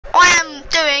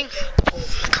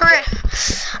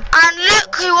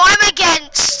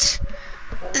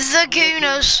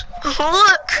Gooners.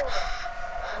 Look.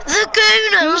 The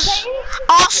Gooners.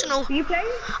 Arsenal. Are you playing?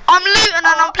 I'm Luton and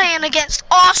I'm playing against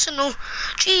Arsenal.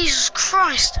 Jesus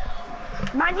Christ.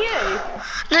 Man U?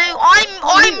 No,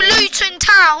 I'm Luton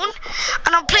Town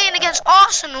and I'm playing against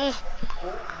Arsenal.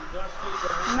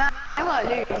 Man, I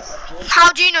won't lose.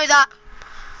 How do you know that?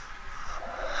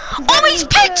 Oh, he's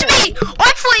picked me!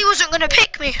 I thought he wasn't going to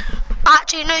pick me.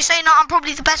 Actually, no, saying that, I'm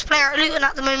probably the best player at Luton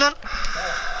at the moment.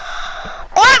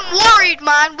 I'm worried,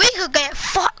 man. We could get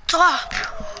fucked up.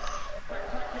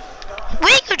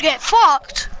 We could get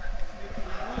fucked.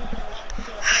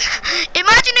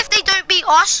 Imagine if they don't beat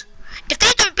us. If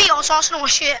they don't beat us, Arsenal are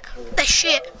shit. They're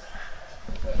shit.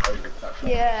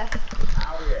 Yeah.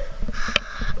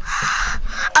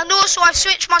 And also, I've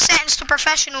switched my settings to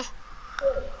professional.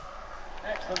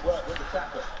 Excellent work with the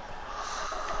tackle.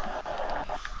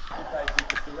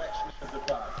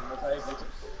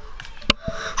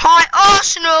 Hi,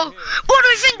 Arsenal. What do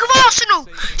we think of Arsenal?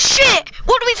 Shit.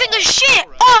 What do we think of shit?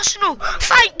 Arsenal.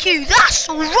 Thank you. That's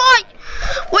all right.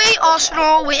 We hate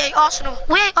Arsenal. We hate Arsenal.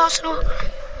 We hate Arsenal.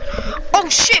 Oh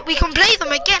shit, we can play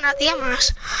them again at the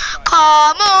Emirates.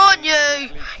 Come on,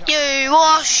 you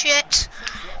are shit.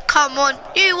 Come on,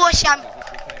 you are sham.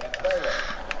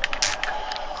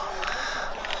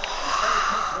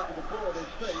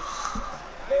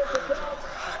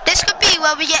 This could be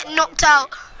where we get knocked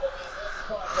out.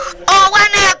 Oh,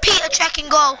 when Peter checking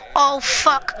goal. Oh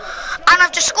fuck. And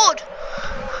I've just scored.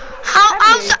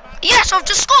 How's that? Yes, I've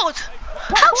just scored.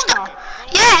 How's that?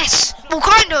 Yes. Well,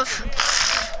 kind of.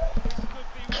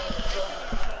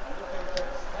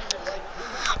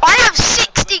 I have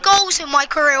 60 goals in my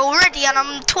career already and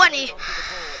I'm 20.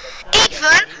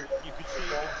 Ethan,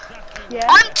 Yeah.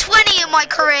 I'm 20 in my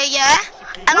career, yeah?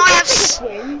 And I have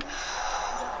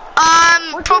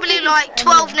probably like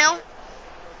 12-0.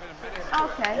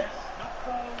 Okay.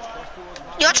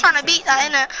 You're trying to beat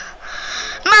that, innit?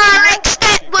 Marek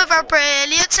Steck with a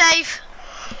brilliant save.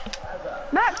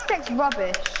 Max Steck's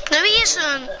rubbish. No, he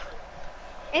isn't.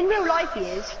 In real life he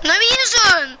is. No, he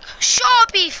isn't.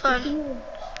 Sharp, Ethan.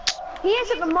 He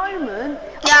is at the moment.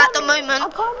 Yeah, at the moment. I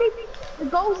can't believe the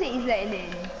goals that he's letting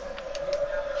in.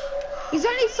 He's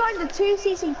only signed a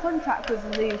 2-season contract with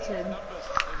Luton.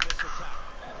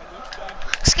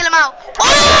 Skill him out.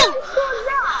 Oh!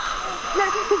 No,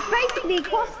 because basically he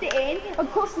crossed it in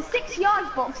across the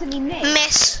 6-yard box and he missed.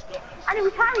 Miss. And it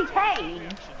was Harry Kane.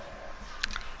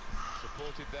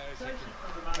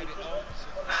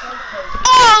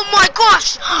 Oh my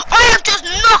gosh! I have just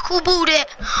knuckleballed it.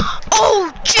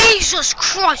 Oh Jesus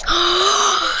Christ!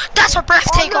 That's a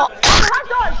breathtaker. Oh,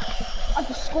 no. I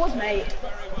just scored, mate.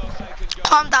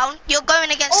 Calm down. You're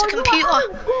going against the computer. No,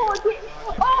 no,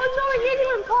 it nearly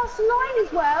went past the line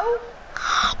as well.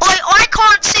 I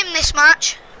can't sim this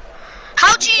match.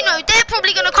 How do you know? They're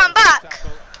probably going to come back.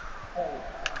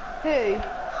 Who?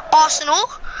 Arsenal.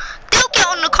 They'll get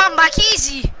on the comeback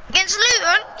easy. Against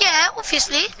Luton? Yeah,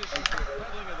 obviously.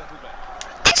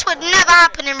 This would never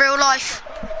happen in real life.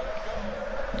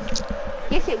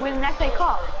 Yes, it will in FA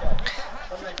Cup.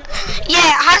 Yeah,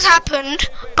 it has happened,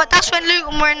 but that's when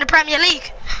Luton were in the Premier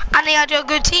League and they had a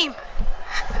good team.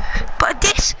 But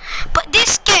this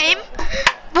game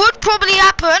would probably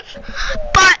happen,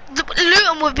 but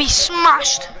Luton would be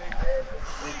smashed.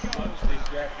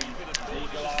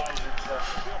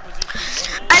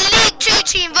 A League 2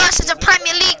 team versus a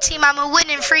Premier League team and we're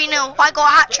winning 3-0. I got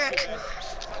a hat-trick.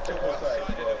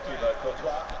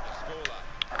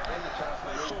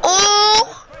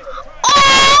 Oh!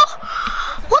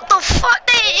 What the fuck?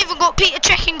 They ain't even got Peter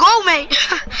checking goal, mate.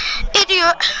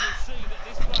 Idiot.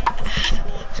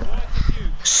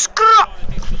 Screw.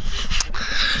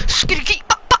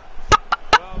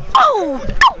 Oh!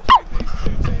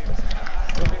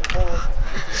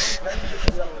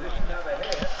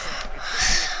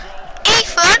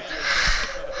 Ethan?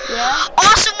 Yeah?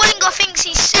 Arsene Wenger thinks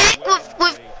he's sick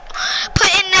with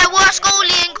putting their worst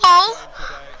goalie in goal.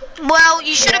 Well,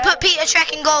 you should have put Peter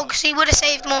Cech in goal because he would have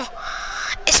saved more.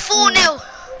 It's 4-0.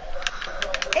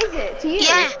 Is it? To you?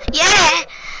 Yeah.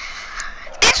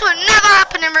 This would never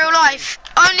happen in real life.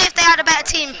 Only if they had a better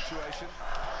team.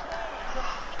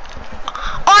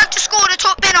 I've just scored a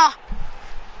top winner.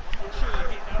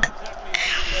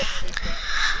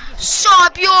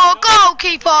 Sub your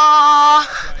goalkeeper.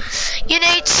 You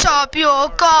need to sub your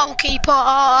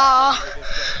goalkeeper.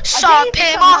 Sub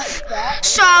him off.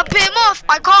 Sub him off.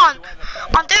 I can't.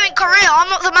 I'm doing career. I'm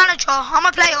not the manager. I'm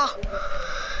a player.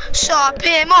 Sub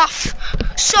him off.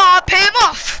 Sub him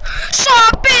off.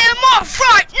 Sub him off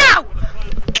right now.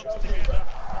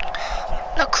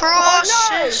 The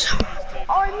crosses.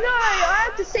 Oh no! I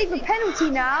have to save a penalty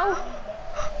now.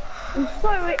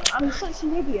 I'm such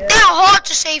an idiot. They are hard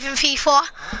to save in FIFA.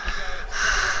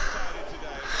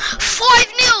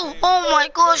 5-0. Oh my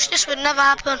gosh, this would never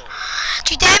happen.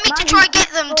 Do you dare me to try get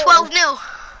them 12-0?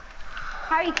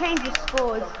 Harry Kane just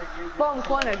scored. Bottom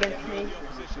corner against me.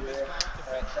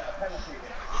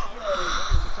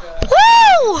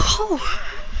 Woo!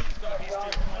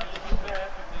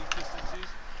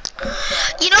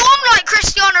 You know I'm like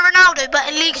Cristiano Ronaldo, but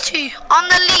in League 2. I'm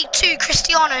the League 2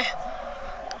 Cristiano.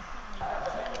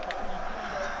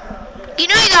 You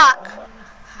know that?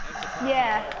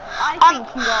 Yeah, I think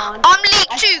you are. I'm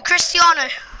League 2 Cristiano.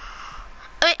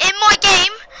 In my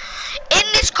game, in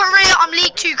this career, I'm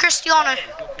League 2 Cristiano.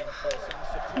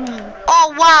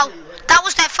 Oh wow, that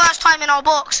was their first time in our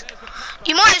box.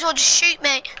 You might as well just shoot,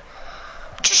 mate.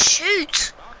 Just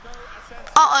shoot.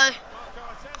 Uh-oh.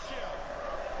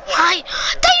 Right,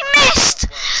 they missed.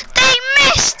 They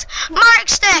missed. Marek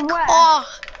Steck. Oh,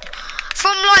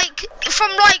 from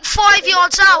like 5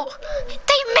 yards out.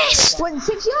 They missed. What,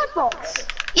 6-yard box?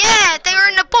 Yeah, they were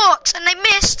in the box and they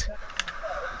missed.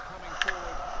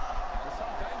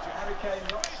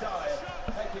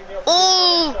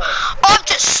 Oh, I've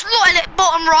just slotted it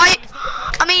bottom right.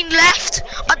 I mean left.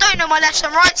 I don't know my lefts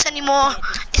and rights anymore.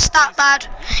 It's that bad.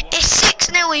 It's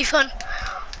 6-0, Ethan.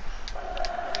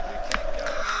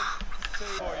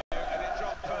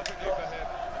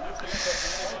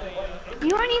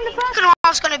 You weren't in the first. I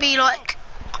was going to be like,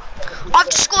 I've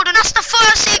just scored and that's the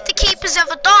first save the keeper's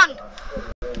ever done.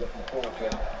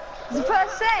 The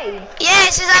first save? Yeah,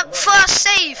 this is that first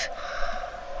save.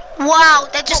 Wow,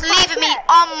 they're just leaving me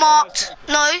unmarked.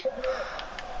 No,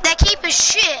 their keeper's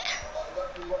shit.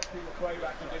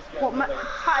 What,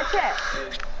 Patacek?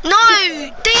 No,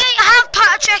 they ain't have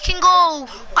Patacek in goal.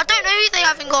 I don't know who they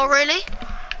have in goal, really.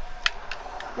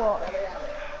 What?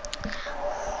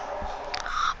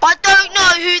 I don't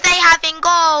know who they have in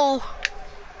goal.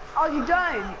 Oh, you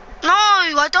don't? No,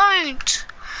 I don't.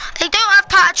 They don't have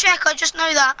Patacek, I just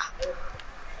know that.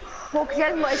 Well, because he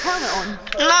hasn't got his helmet on.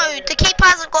 No, the keeper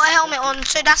hasn't got a helmet on,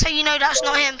 so that's how you know that's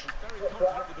not him.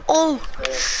 Oh.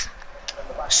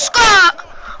 Skirt!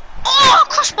 Oh,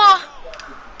 crossbar!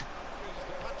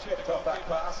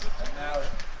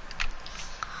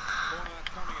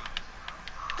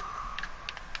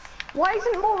 Why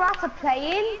isn't Morata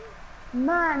playing?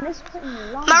 Man, this is putting me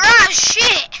long. Morata's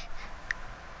shit!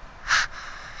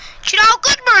 Do you know how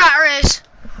good Morata is?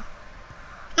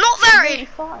 Not very.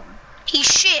 He's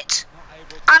shit.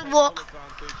 And what?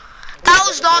 That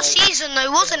was last season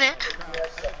though, wasn't it?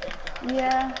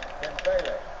 Yeah.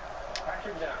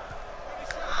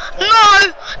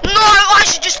 No! No! I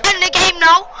should just end the game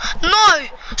now. No!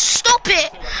 Stop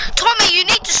it! Tommy, you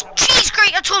need to... Cheese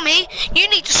grater, Tommy! You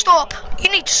need to stop. You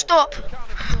need to stop.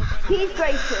 Cheese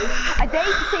graters. I dare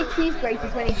you to say cheese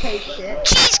graters when he takes it.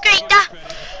 Cheese grater!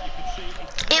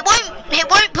 It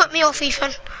won't put me off,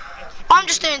 Ethan. I'm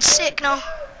just doing sick now.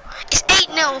 It's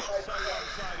 8-0.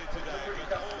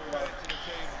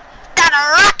 That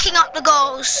are racking up the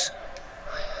goals.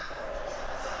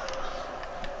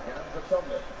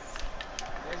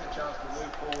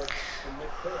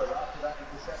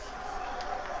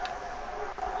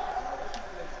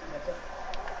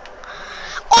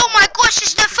 Oh my gosh,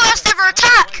 it's their first ever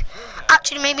attack.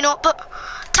 Actually, maybe not, but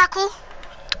tackle.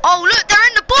 Oh look, they're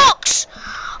in the box.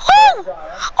 Oh!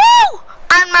 Oh!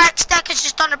 And Marek Steck has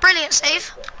just done a brilliant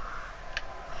save.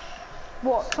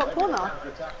 What, top corner?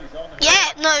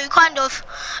 Yeah, no, kind of.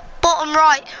 Bottom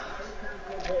right.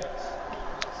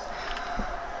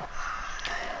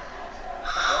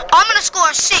 I'm gonna score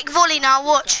a sick volley now,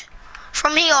 watch.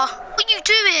 From here. What are you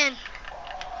doing?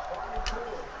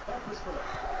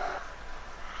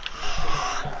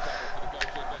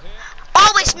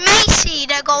 Oh, it's Macy,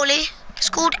 their goalie. It's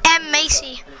called M.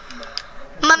 Macy.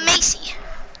 Macy.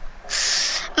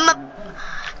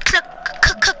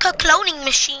 Cloning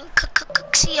machine.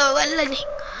 C-O-L-N-E.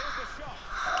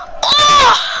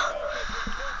 Oh!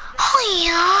 Oh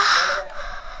yeah.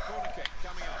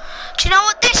 Do you know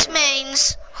what this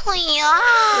means? Oh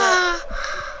yeah.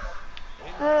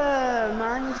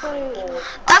 Man, so...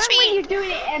 That's when you're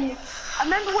doing it, and I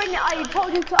remember when I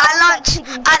told you to... At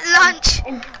lunch.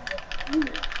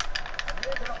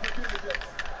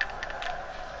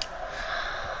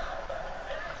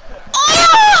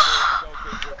 Oh!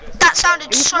 That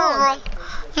sounded so wrong.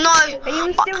 No. Are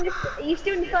you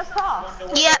still in the first half?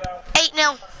 Yep,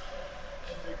 8-0.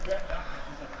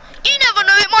 You never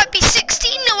know, it might be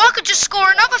 16-0. I could just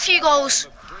score another few goals.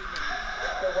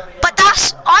 But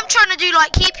I'm trying to do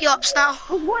like keepy ups now.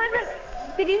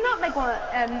 Did he not make one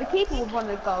the keeper with one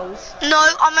of the goals?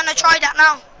 No, I'm gonna try that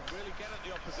now.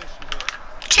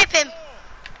 Chip him.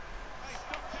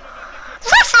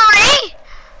 referee?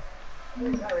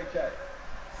 Here's Harry Kane.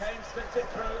 Kane slipped it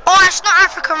through. Oh, it's not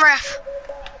African ref.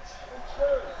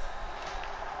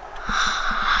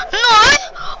 No.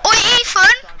 Oi,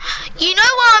 Ethan. You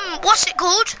know, what's it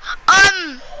called?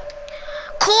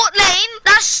 Court Lane.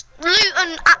 That's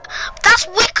Luton. That's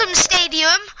Wickham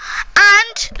Stadium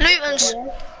and Luton's.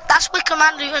 That's Wickham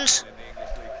and Luton's.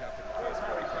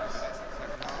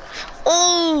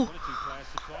 Oh,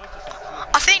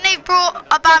 I think they've brought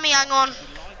Aubameyang on.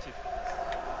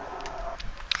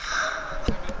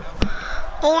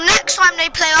 Well, next time they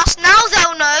play us, now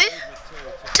they'll know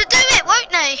to do it,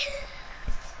 won't they?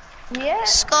 Yeah.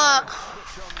 Scott.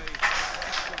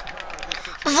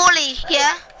 Volley,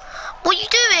 yeah? What are you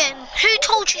doing? Who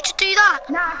told you to do that?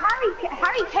 Nah,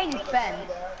 Harry Kane is bent.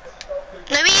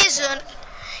 No, he isn't.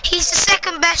 He's the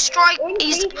second best striker.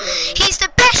 He's the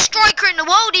best striker in the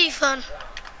world, Ethan.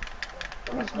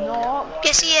 He's not.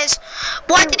 Yes, he is.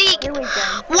 Why did he get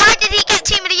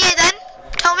Team of the Year then?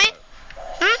 Tell me.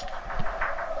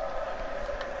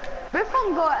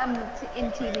 Buffon got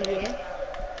in Team of the Year.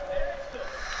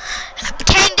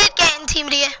 Kane did get in Team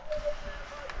of the Year.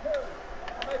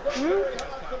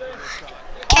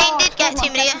 Kane did get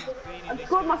Team of the Year. I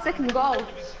scored my second goal.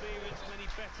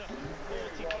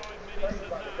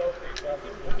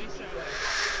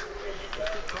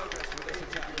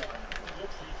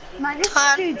 Man, this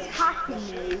dude's hacking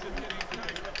me.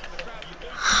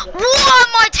 What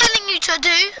am I telling you to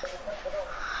do?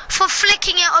 For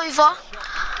flicking it over?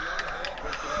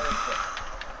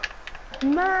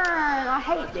 Man, I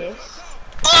hate this.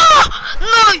 Oh,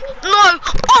 no.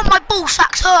 Oh, my ball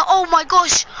sacks hurt. Oh my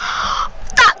gosh.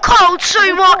 That cold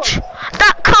so much.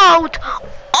 That cold.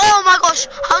 Oh my gosh.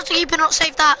 How's the keeper not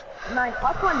saved that? Man,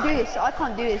 I can't do this. I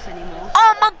can't do this anymore.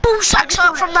 Oh, my ball sacks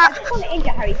hurt from that. I just want to injure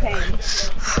Harry Kane.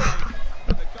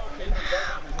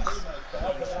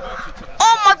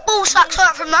 Oh, my ball sacks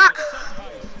hurt from that.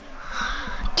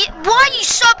 Why are you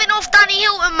subbing off Danny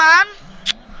Hilton, man?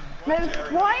 No,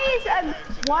 why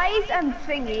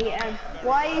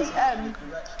is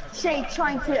Shay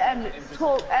trying to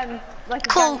talk like a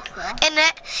Cool, gangster? isn't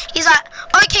it? He's like,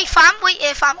 okay fam, wait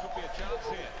here fam.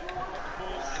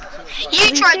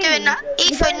 You try doing that.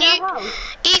 Ethan,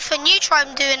 you try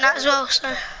doing that as well,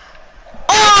 so.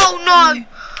 Oh no!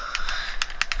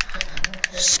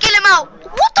 Skill him out.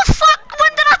 What the fuck?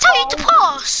 When did I tell you to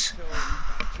pass?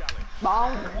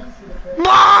 Bonk.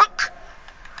 Bonk!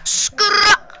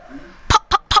 Scrap! Pop,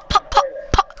 pop, pop, pop, pop,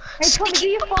 pop. Hey, Tommy, do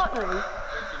your fart move.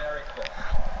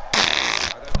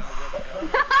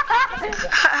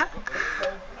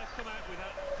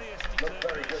 Looked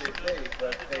very good indeed,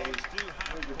 but the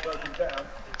move was broken down.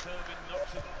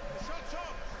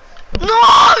 No!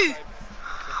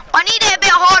 I need it a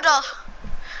bit harder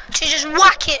to just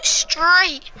whack it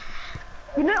straight.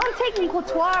 You're not taking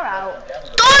Courtois out.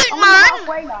 Don't, On the man!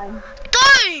 halfway line.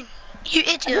 Don't! You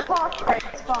idiot.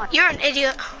 It's fine. You're an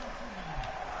idiot.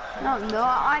 No, I'm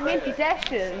not. I'm in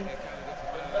possession.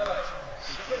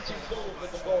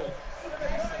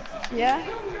 Yeah?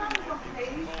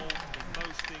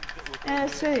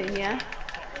 Soon, yeah?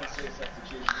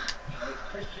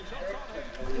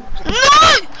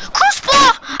 No!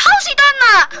 Crossbar! How's he done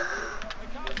that?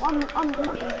 I'm No!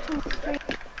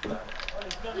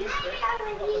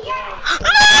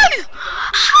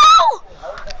 How?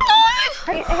 No!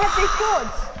 Hey, have they scored?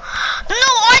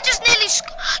 No, I just nearly,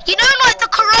 you know, like the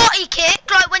karate kick,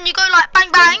 like when you go like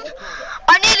bang bang.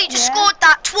 I nearly just scored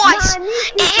that twice. Man,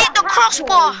 it hit the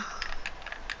crossbar.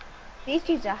 These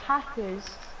dudes are hackers.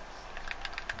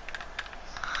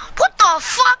 What the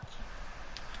fuck?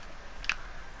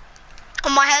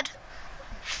 On my head.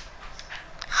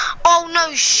 Oh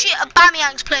no, shit!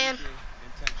 Aubameyang's playing.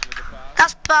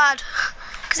 That's bad.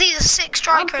 Cause he's a sick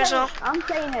striker as well. I'm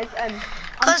saying it.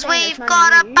 Cause we've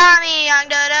got Aubameyang,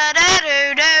 da da da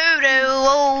do do do.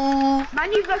 Oh.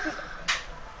 Man U versus.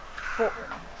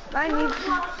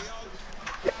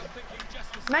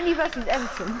 Man U versus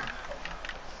Everton.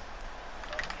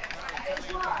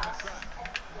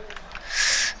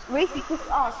 Reece just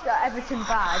asked that Everton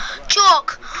bad.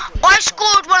 Jock, I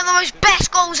scored one of the most best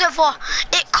goals ever.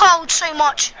 It cold so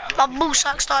much. My ball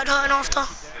sack started hurting after.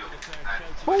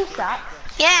 Ball sack?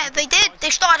 Yeah, they did. They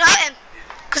started hurting.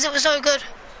 Because it was so good.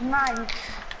 Man,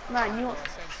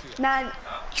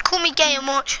 you call me gay and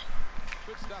watch.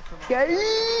 Gay.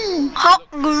 Hot.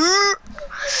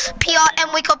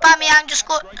 PRM, we got Aubameyang just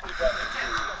got...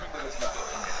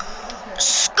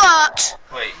 Skirt.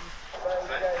 Wait.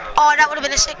 Oh, that would have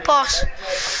been a sick pass.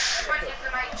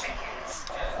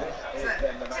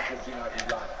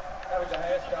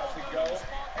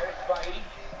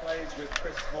 plays with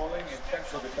Chris Smalling in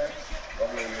central defence.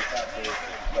 Probably the captain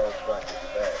goal striker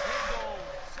today.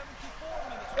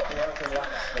 But the open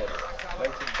line for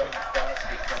Leighton Baines starts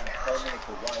with John Coleman as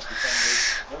the wide defenders.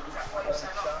 Morgan Stone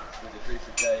starts with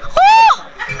Idrissa Gueye.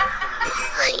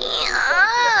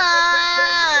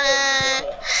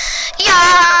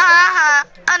 Yeah,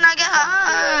 and I get.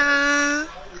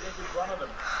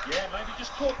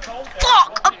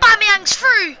 Fuck! Aubameyang's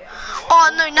through. Oh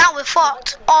no, now we're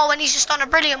fucked. Oh, and he's just done a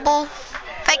brilliant ball.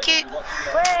 Thank you.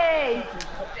 Wait.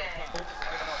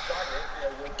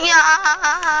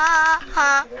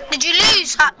 Yeah. Did you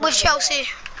lose with Chelsea?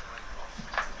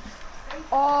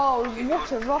 Oh,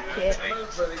 what a rocket.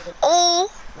 Oh.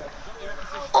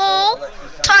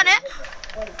 Turn it.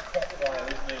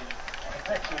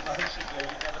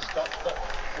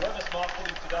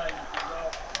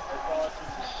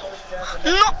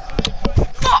 No.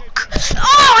 Fuck.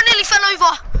 Oh, I nearly fell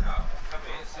over.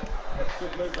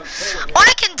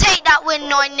 I can take that win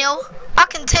 9-0. I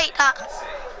can take that.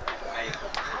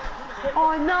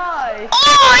 Oh no.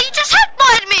 Oh, he just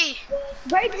headbutted me.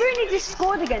 Wade Rooney just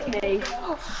scored against me.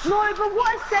 No, but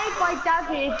what a save by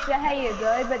David De Gea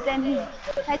though, but then he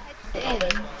headed it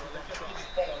in.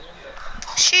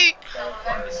 Shoot.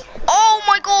 Oh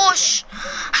my gosh.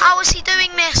 How is he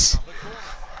doing this?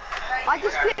 I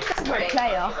just flipped over a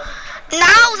player.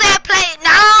 Now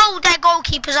their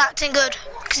goalkeeper's acting good.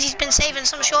 Because he's been saving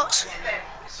some shots.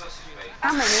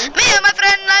 How many? Me and my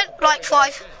friend, like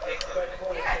 5.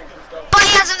 But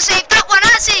he hasn't saved that one,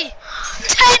 has he?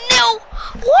 10-0.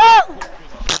 Woo!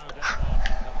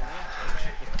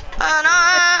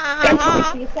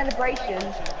 Your celebration.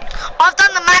 I've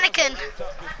done the mannequin.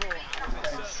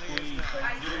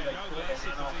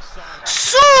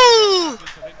 So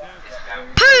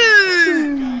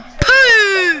poo.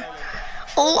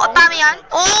 Oh, Aubameyang.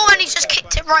 Oh, and he's just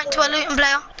kicked it right into a Luton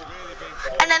player.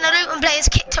 And then the Luton player's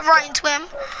kicked it right into him.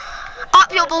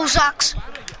 Up your ball sacks.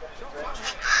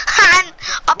 And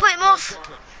I put him off.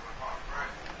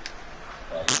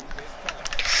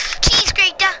 Cheese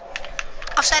grater.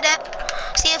 I've said it.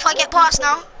 See if I get past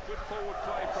now.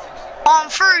 Oh, I'm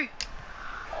through.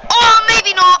 Oh,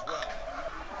 maybe not.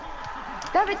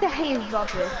 David De Gea is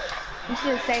rubbish. You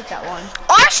should have saved that one.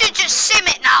 I should just sim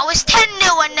it now. It's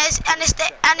 10-0 and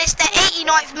it's the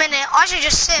 89th minute. I should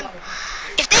just sim.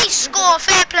 If they score,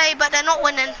 fair play, but they're not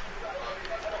winning.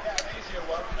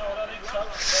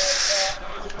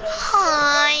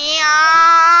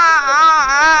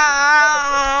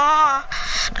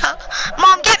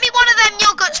 Mom, get me one of them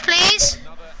yogurts, please.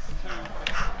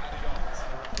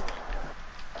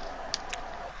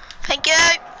 Thank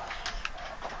you.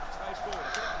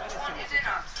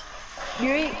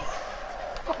 You eat.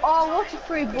 Oh, what a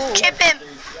free ball. Chip him.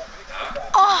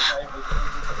 Oh.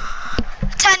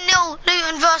 10-0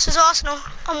 Luton versus Arsenal.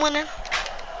 I'm winning.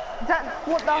 Is that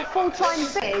what the full-time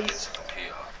thing is?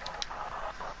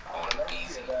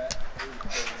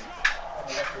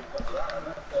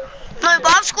 No,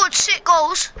 but I've scored 6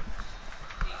 goals.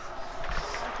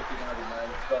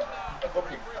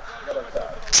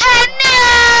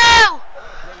 10-0!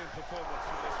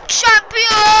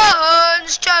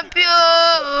 Champions!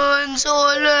 Champions!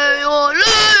 Ole, ole, ole!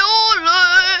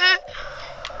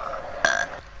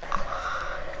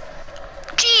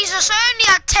 Jesus, I only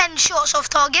had 10 shots off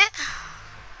target.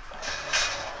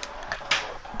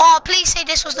 Oh, please say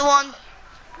this was the one.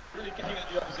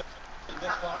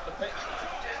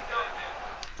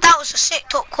 That was a sick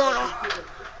top corner.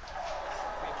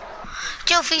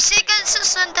 Joffy Siggins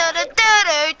and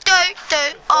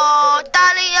oh,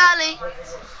 Dally Alley.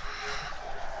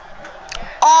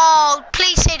 Oh,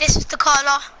 please say this is the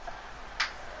colour.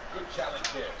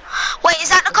 Wait, is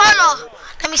that the colour?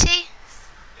 Let me see.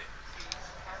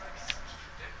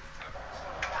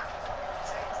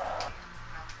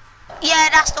 Yeah,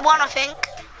 that's the one, I think.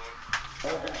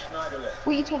 What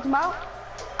are you talking about?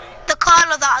 The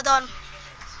colour that I done.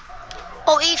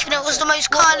 Oh, Ethan, it was the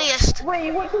most curliest. Wait,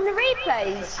 you're watching the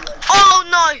replays? Oh,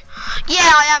 no. Yeah,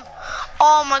 I am.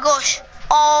 Oh, my gosh.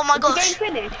 Oh, my gosh. Is the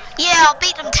game finished? Yeah, I'll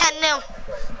beat them 10-0.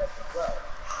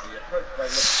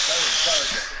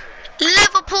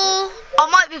 Liverpool. I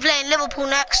might be playing Liverpool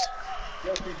next.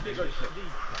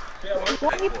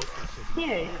 What are you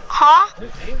doing? Huh?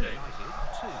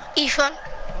 Ethan.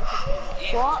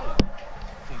 What?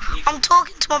 I'm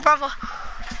talking to my brother.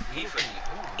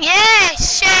 Yeah,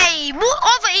 Shay. What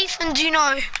other Ethan do you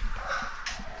know?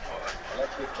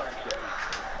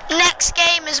 Next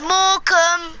game is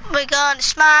Morecambe. We're going to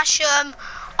smash them.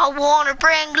 I want to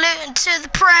bring Luton to the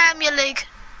Premier League.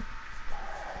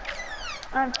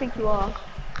 I don't think you are.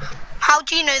 How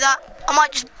do you know that? I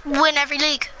might just win every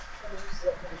league.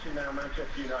 mention now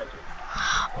Manchester United.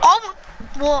 Oh,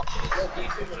 what?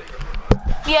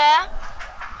 Yeah.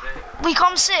 We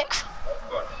come 6th.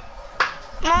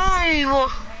 No. I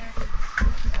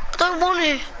don't want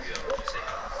to.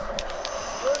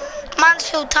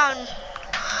 Mansfield Town.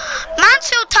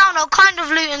 Mansfield Town are kind of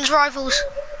Luton's rivals.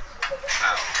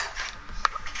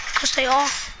 Because they are.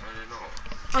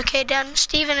 Okay then,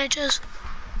 Stevenages.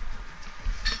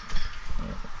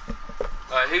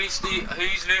 Who's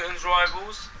Luton's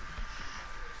rivals?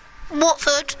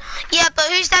 Watford. Yeah, but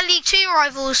who's their League 2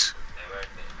 rivals?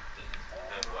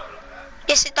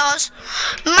 Yes, it does.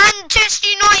 Manchester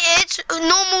United's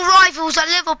normal rivals are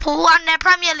Liverpool and their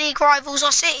Premier League rivals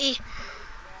are City.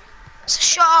 So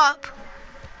shut up.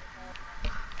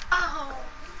 Oh.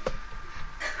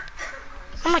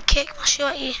 I'm gonna kick my shit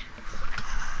at you.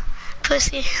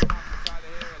 Pussy.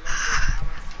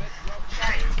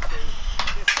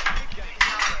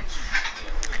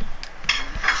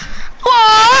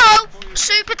 Whoa!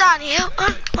 Super Danny.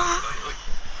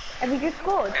 Have you just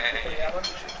scored?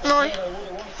 No,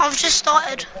 I've just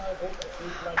started.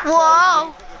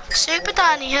 Whoa! Super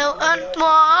Danny Hilton.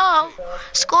 Whoa!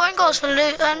 Scoring goals for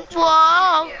Luton.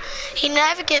 Whoa! He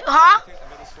never gives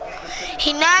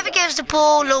the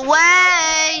ball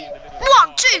away.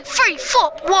 1, 2, 3,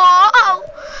 4. Whoa!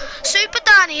 Super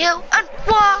Danny Hilton.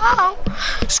 Whoa!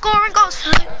 Scoring goals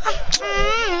for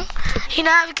Luton. He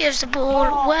never gives the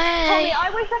ball away. Tommy, I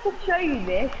wish I could show you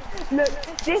this. Look,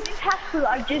 this tackle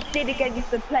I just did against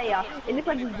the player. It looks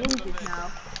like he's injured now.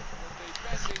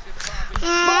 I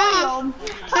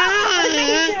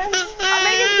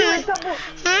made him do a double flip,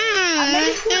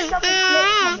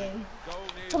 Tommy.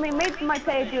 Tommy, made my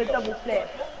player do a double flip.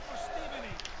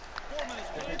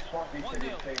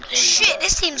 Shit,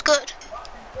 this team's good.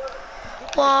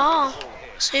 Whoa.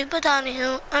 Super Danny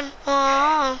Hilton.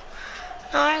 Whoa.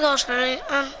 There he goes for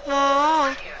Luton.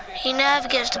 Whoa. He never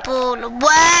gives the ball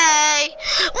away.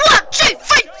 1, 2, 3, 4.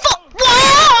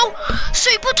 Whoa!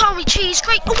 Super Tommy Cheese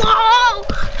Creek. Whoa!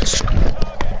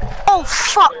 Oh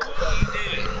fuck!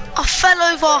 I fell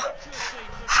over.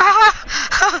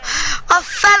 I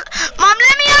fell. Mum,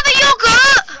 let me have a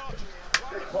yogurt.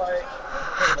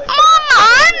 Mum,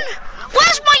 man,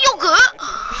 where's my yogurt?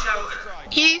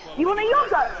 You want a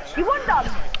yogurt? You want them?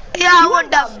 Yeah, I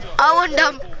want them. I want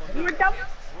them. You want them?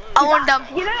 I want them.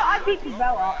 You know, I beat the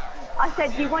belt up. I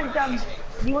said, you want them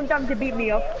to beat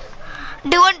me up? Do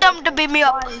you want them to beat me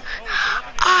up?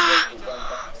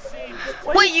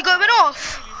 Wait, you going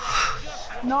off?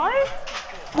 No?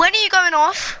 When are you going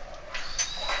off?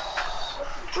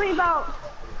 Wait, about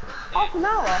half an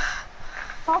hour.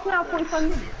 Half an hour, 45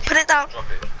 minutes. Put it down. Put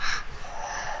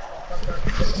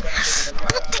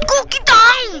the cookie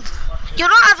down! You're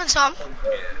not having some?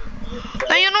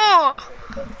 No, you're not.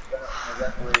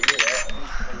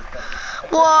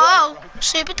 Whoa!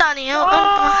 Super Danny Hilton.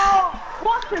 Oh!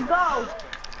 What a goal!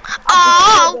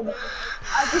 Oh!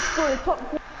 I just scored a top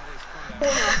corner.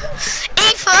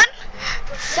 Ethan!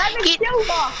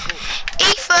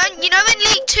 Ethan, you know in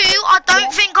League 2, I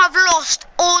don't think I've lost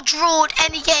or drawn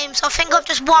any games. I think I've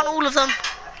just won all of them.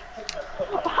 So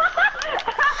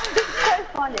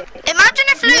funny. Imagine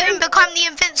if Luton become the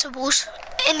Invincibles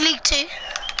in League 2.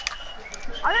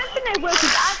 I don't think they will,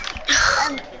 because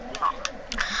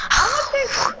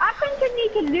I think they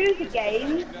need to lose a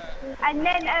game, and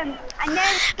then.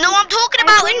 No, I'm talking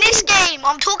about in this game.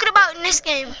 I'm talking about in this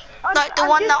game. Like the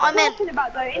one that I'm in. Talking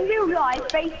about though, in real life,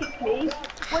 basically.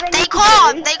 They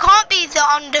can't be the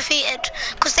undefeated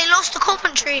because they lost to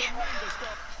Coventry.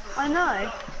 I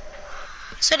know.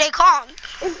 So they can't.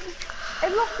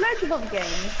 They've lost loads of other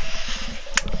games.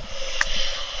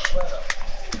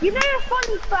 You know a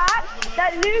funny fact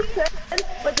that Luton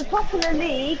was the top of the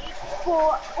league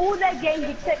for all their games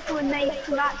except for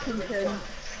Nathan Atkinson.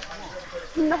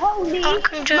 In the whole league, I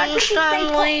can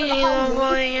understand why you are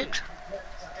worried.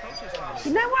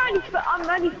 You know, I'm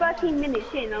only 13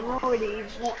 minutes in, I'm already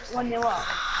 1-0 up.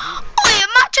 Oi,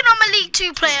 imagine I'm a League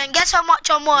 2 player and guess how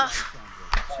much I'm worth?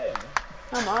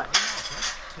 How much?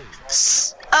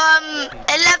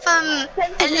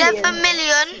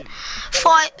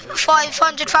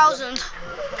 11,500,000.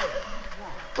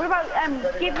 What about,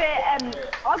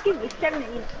 I'll give you 70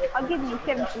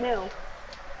 mil.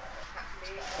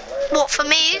 What, for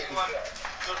me?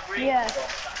 Yeah.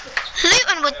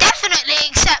 Luton would definitely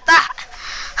accept that.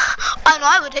 And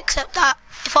I would accept that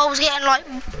if I was getting like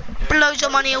loads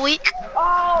of money a week.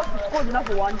 Oh, scored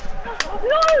another one. No,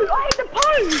 I hit the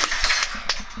post.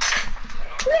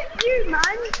 Flip you,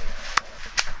 man.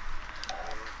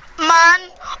 Man, I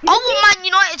want Man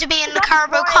United to be in the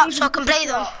Carabao Cup so I can play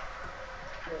them.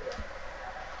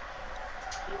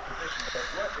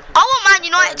 I want Man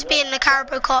United to be in the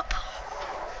Carabao Cup,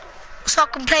 so I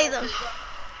can play them.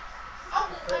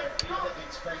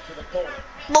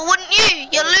 But wouldn't you?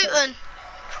 You're Luton.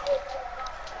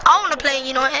 I want to play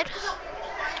United.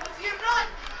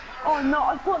 Oh no,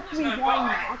 I've got to rewind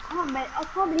now. I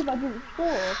can't believe I didn't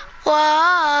score.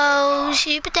 Whoa,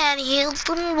 Super Danny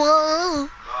Hilton, whoa.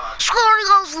 Scoring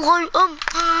goals for Luton.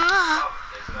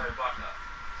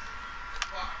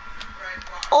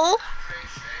 Oh.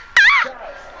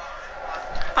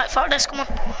 Right, fuck this, come on.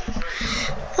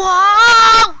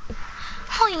 Whoa!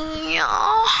 Oh, yeah.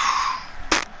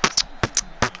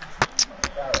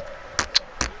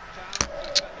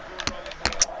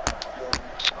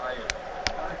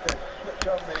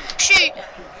 Shoot.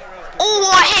 Oh,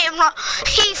 I hit him like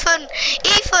Ethan,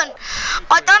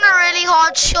 I done a really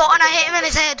hard shot and I hit him in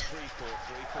his head.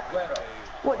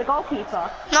 What, the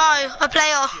goalkeeper? No, a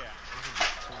player.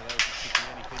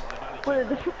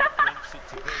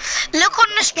 Look on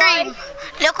the stream.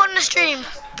 Look on the stream.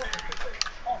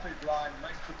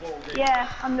 Yeah,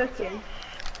 I'm looking.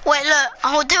 Wait, look.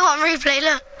 I'll do it on replay,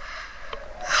 look.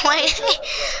 Wait.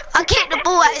 I kicked the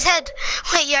ball at his head.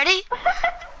 Wait, you ready?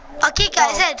 I'll kick at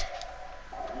his head.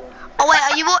 Oh, wait,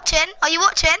 are you watching? Are you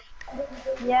watching?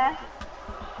 Yeah.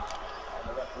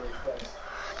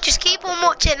 Just keep on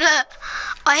watching, look.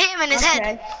 I hit him in his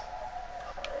head.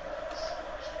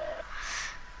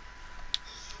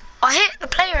 I hit the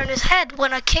player in his head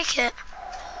when I kick it.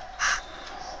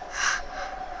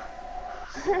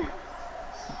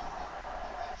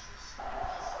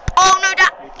 Oh no,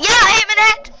 yeah, I hit him in the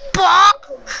head.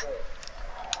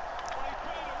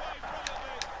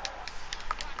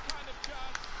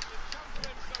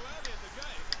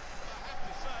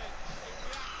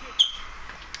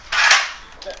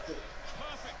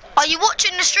 But are you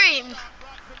watching the stream?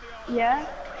 Yeah.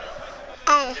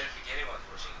 Oh.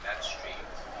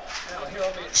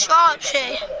 Shut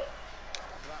she.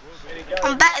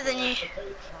 I'm better than you.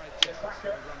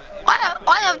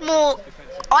 I have more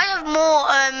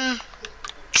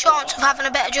chance of having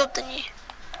a better job than you.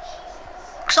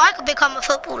 Cause I could become a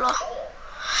footballer.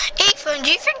 Ethan,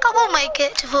 do you think I will make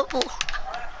it to football?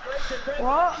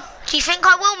 What? Do you think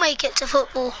I will make it to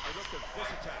football?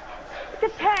 It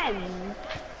depends.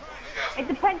 It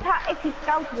depends if he's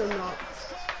scouted or not.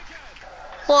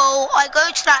 Well, I go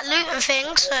to that Luton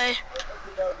thing, so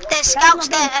there's scouts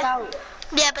there.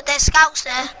 Yeah, but there's scouts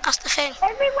there. That's the thing.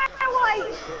 Everywhere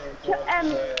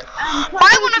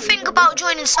I want to think about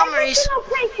joining summaries. Every single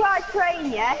place where I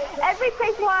train, yeah. Every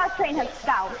place where I train has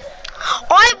scouts.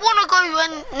 I want to go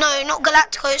no, not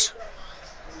Galacticos.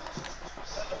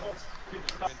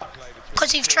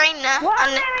 Because you've trained there. Why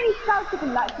And are there any scouts in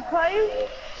Galacticos?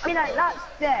 I mean, like, that's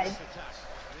dead.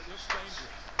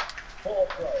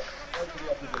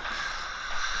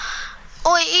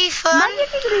 Oi, Ethan. Imagine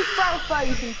if you could do 12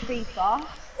 throws in FIFA.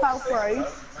 12 throws.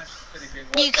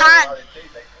 You can.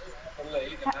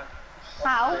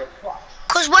 How?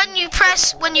 Because when you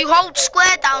hold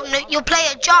square down, your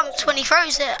player jumps when he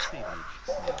throws it.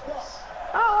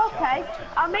 Oh, okay.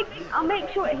 I'll make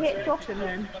sure it hits often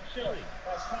then.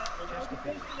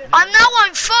 I'm now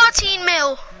on 13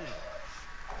 mil.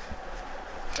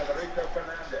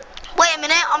 Wait a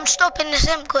minute, I'm stopping the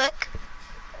sim quick.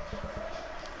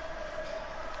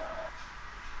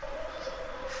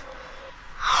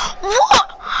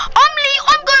 What?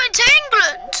 I'm going to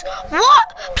England. What?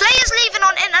 Players leaving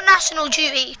on international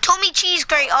duty. Tommy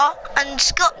Cheesegrater and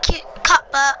Scott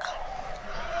Cuthbert.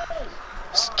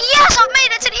 Yes, I've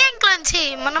made it to the England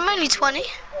team, and I'm only 20.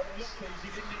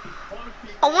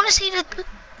 I want to see the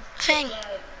thing.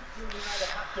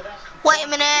 Wait a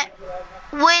minute.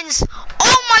 Wins.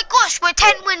 Oh my gosh, we're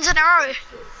 10 wins in a row.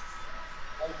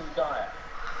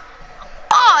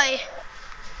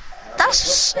 That's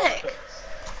sick.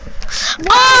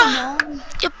 Ah,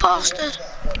 you bastard.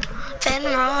 Then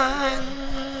run.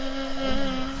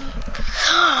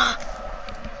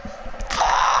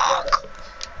 Fuck.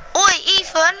 Oi,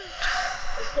 Ethan.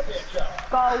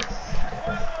 Go.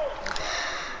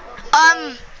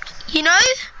 You know,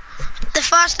 the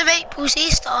 1st of April's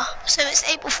Easter, so it's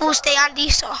April Fool's Day and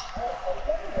Easter.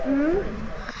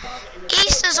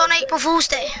 Easter's on April Fool's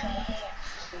Day.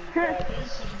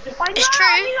 It's true.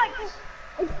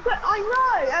 I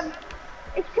know.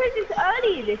 It's because it's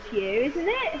earlier this year, isn't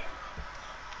it?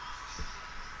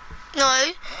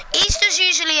 No, Easter's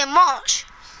usually in March.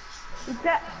 Is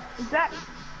that?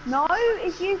 No,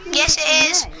 it's usually. Yes, it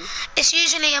is. May. It's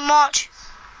usually in March.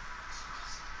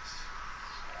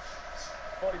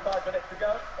 45 minutes to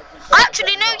go.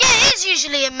 Actually, no, yeah, it is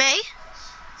usually in May.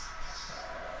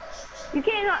 You're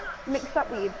getting that mixed up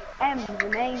with your M's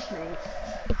and A's, mate.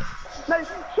 No,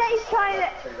 Shay's trying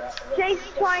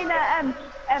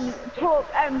to talk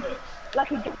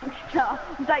like a gangster.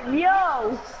 He's like,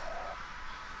 yo.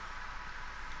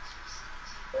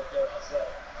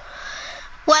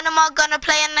 When am I gonna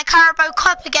play in the Carabao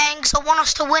Cup again? Because I want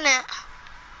us to win it.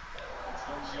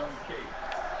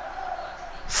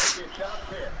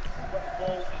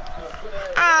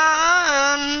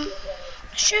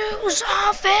 Shoes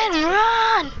off and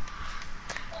run.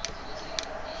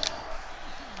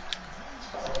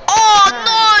 Oh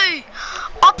no!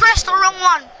 I pressed the wrong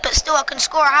one, but still I can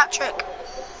score a hat trick.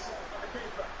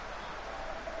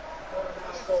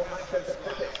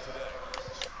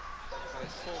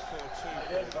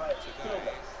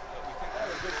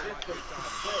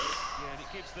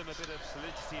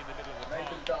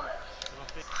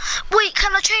 Wait,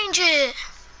 can I change it?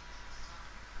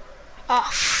 Oh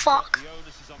fuck.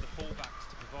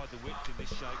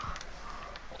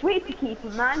 Sweeper keeper,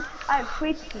 man. I have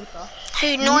sweeper keeper.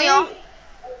 Who, Neuer?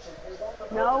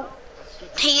 No.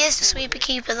 He is the sweeper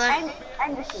keeper though.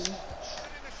 Anderson.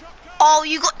 Oh,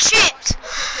 you got chipped!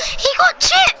 He got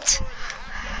chipped!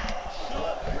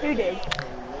 Who did?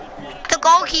 The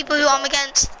goalkeeper who I'm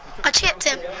against. I chipped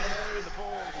him.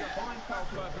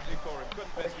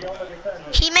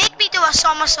 He made me do a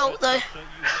somersault though.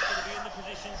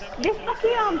 This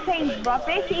fucking arm changed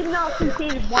rubbish, even though I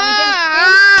conceded one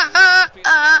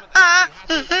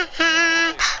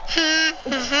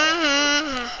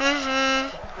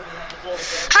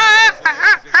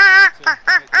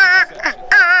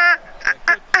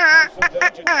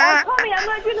Oh, Tommy, I'm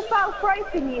not doing the foul throw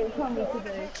thing you told me to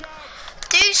do.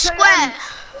 Do square.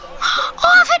 Oh,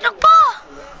 I've hit the bar.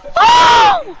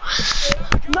 Oh!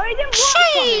 No, you didn't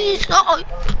Jeez. Uh-oh.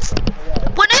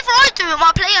 Whenever I do it,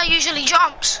 my player usually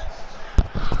jumps.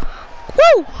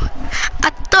 Woo! I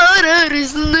thought it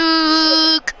was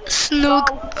snook. No.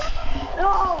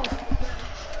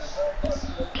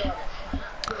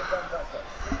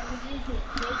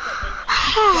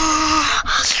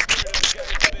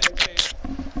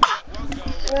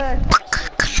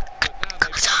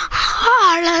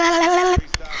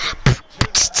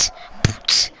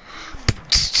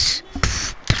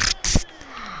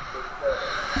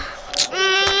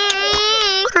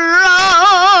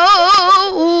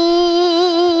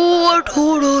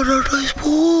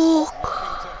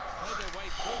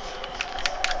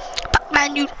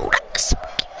 Batman, you know that.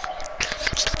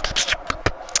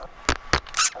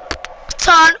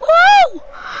 Turn. Woo!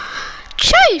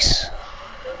 Jeez.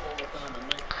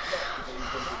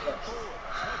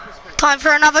 Time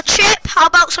for another chip. How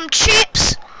about some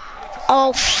chips?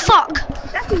 Oh fuck.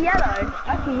 That's a yellow.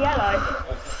 That's a yellow.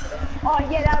 Oh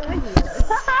yeah, that was a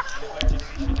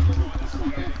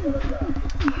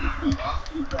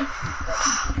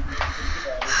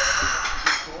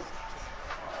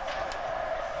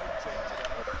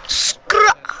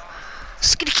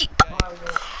Skitty.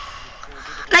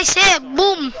 Nice hit.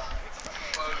 Boom.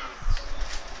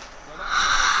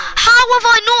 How have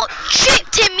I not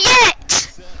chipped him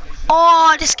yet?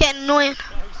 Oh, this is getting annoying.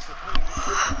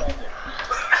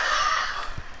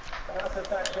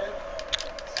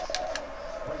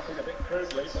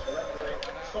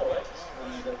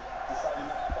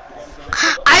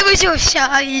 I was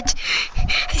offside.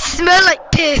 It smelled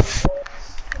like piss.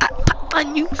 I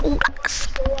knew all that.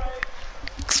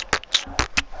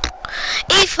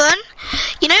 Ethan,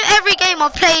 you know every game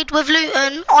I've played with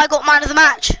Luton, I got man of the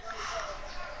match.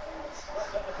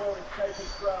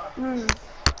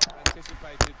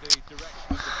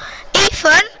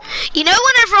 Ethan, you know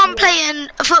whenever I'm playing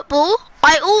football,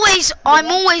 I'm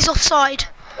always offside.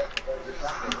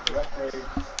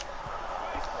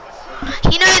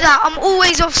 You know that, I'm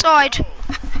always offside.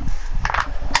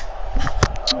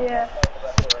 yeah.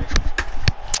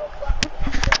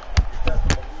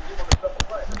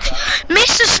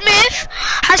 Mr. Smith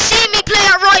has seen me play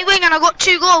at right wing and I got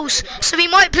 2 goals, so he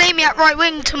might play me at right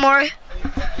wing tomorrow.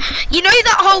 You know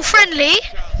that whole friendly?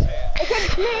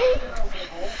 Against me?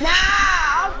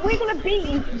 Nah, we're gonna beat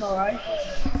you tomorrow.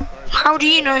 How do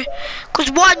you know?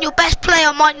 Because one, your best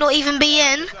player might not even be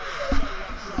in.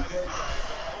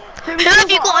 Who have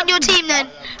you got on your team then?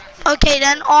 Okay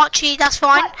then, Archie, that's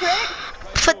fine.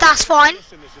 But that's fine.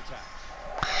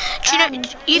 Do you know,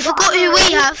 you forgot who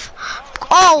we have.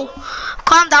 Oh,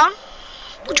 calm down.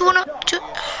 What do you wanna do?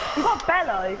 We got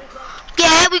Bello.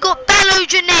 Yeah, we got Bello,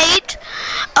 Junaid,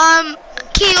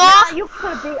 Kia. Nah, you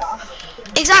could beat us.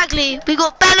 Exactly. We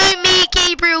got Bello, me,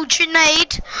 Gabriel,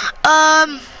 Junaid,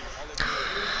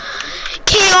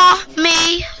 Kia,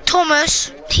 me,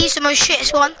 Thomas. He's the most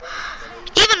shittest one.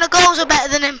 Even the girls are better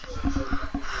than him.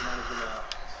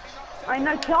 I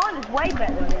know Kiana's way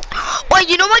better than him. Wait,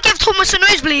 you know I gave Thomas a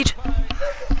nosebleed?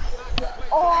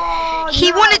 he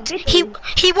no, wanted did he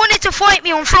wanted to fight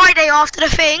me on Friday after the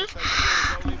thing,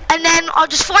 and then I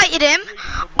just fighted him.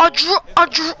 I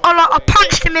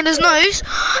punched him in his nose,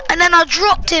 and then I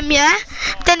dropped him. Yeah.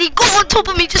 Then he got on top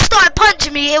of me, just started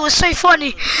punching me. It was so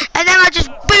funny, and then I just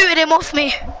booted him off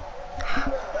me.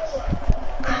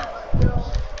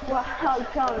 Wow,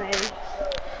 Tommy.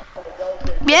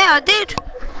 Yeah, I did.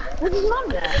 Was his mum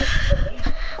there?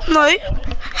 No.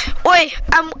 Oi,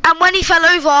 and when he fell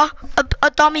over, a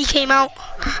dummy came out.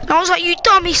 And I was like, you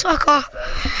dummy sucker.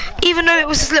 Even though it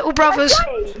was his little brother's.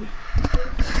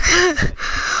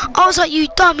 I was like, you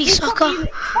dummy sucker.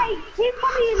 Hey, he's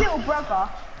probably your little brother.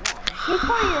 He's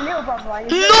probably your little brother. Right?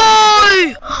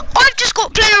 No! I've just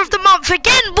got player of the month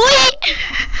again, boy!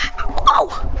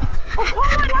 Oh! Oh, come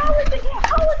on, how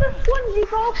was the Swansea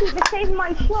goalkeeper saving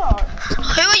my shot?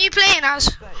 Who are you playing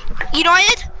as?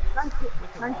 United?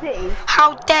 Man City.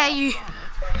 How dare you?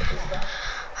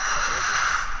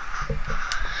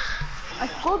 I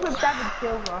scored with David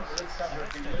Silva.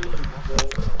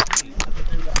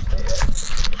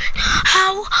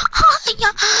 How?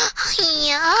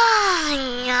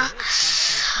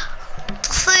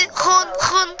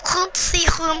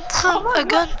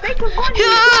 Again.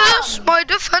 Yes, my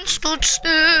defense stood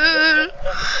still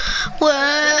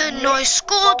when I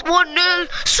scored 1-0.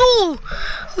 So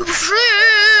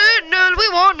 3-0 we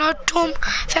won at home.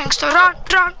 Thanks to run.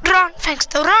 Thanks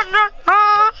to run.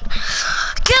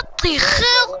 Get the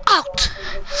hell out.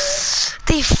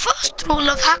 The first rule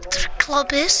of Hat-Trick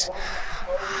Club is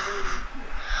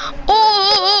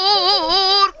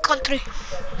or country.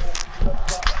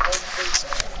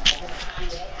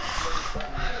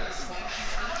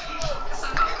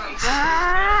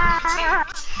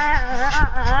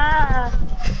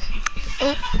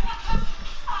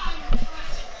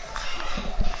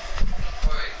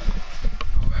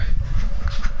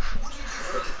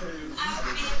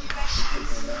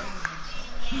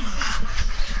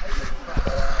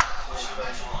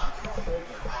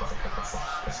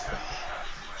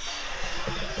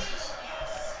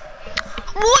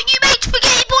 What, you made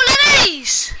spaghetti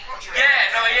bolognese? Yeah,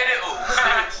 no, I ate it all.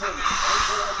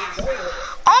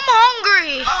 I'm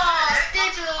hungry.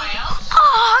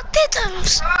 Oh, didn't.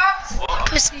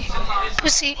 Pussy. Who's the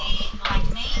pussy?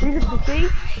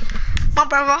 My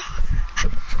brother.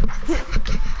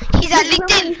 He's at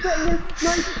LinkedIn.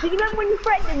 Do you remember when you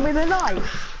threatened him with a knife?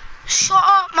 Shut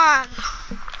up, man.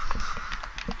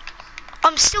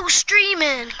 I'm still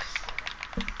streaming.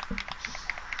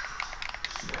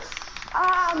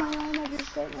 Ah, my own, I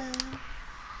just don't know.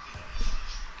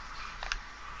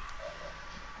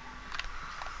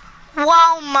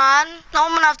 Wow, man. Now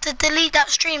I'm gonna have to delete that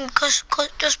stream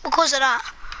just because of that.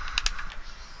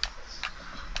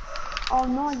 Oh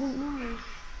no, I didn't know.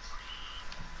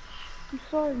 I'm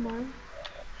sorry, man.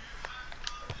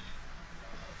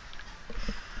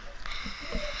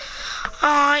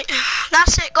 Alright,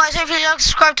 that's it, guys. Hopefully you like,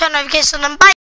 subscribe, turn notifications, and bye.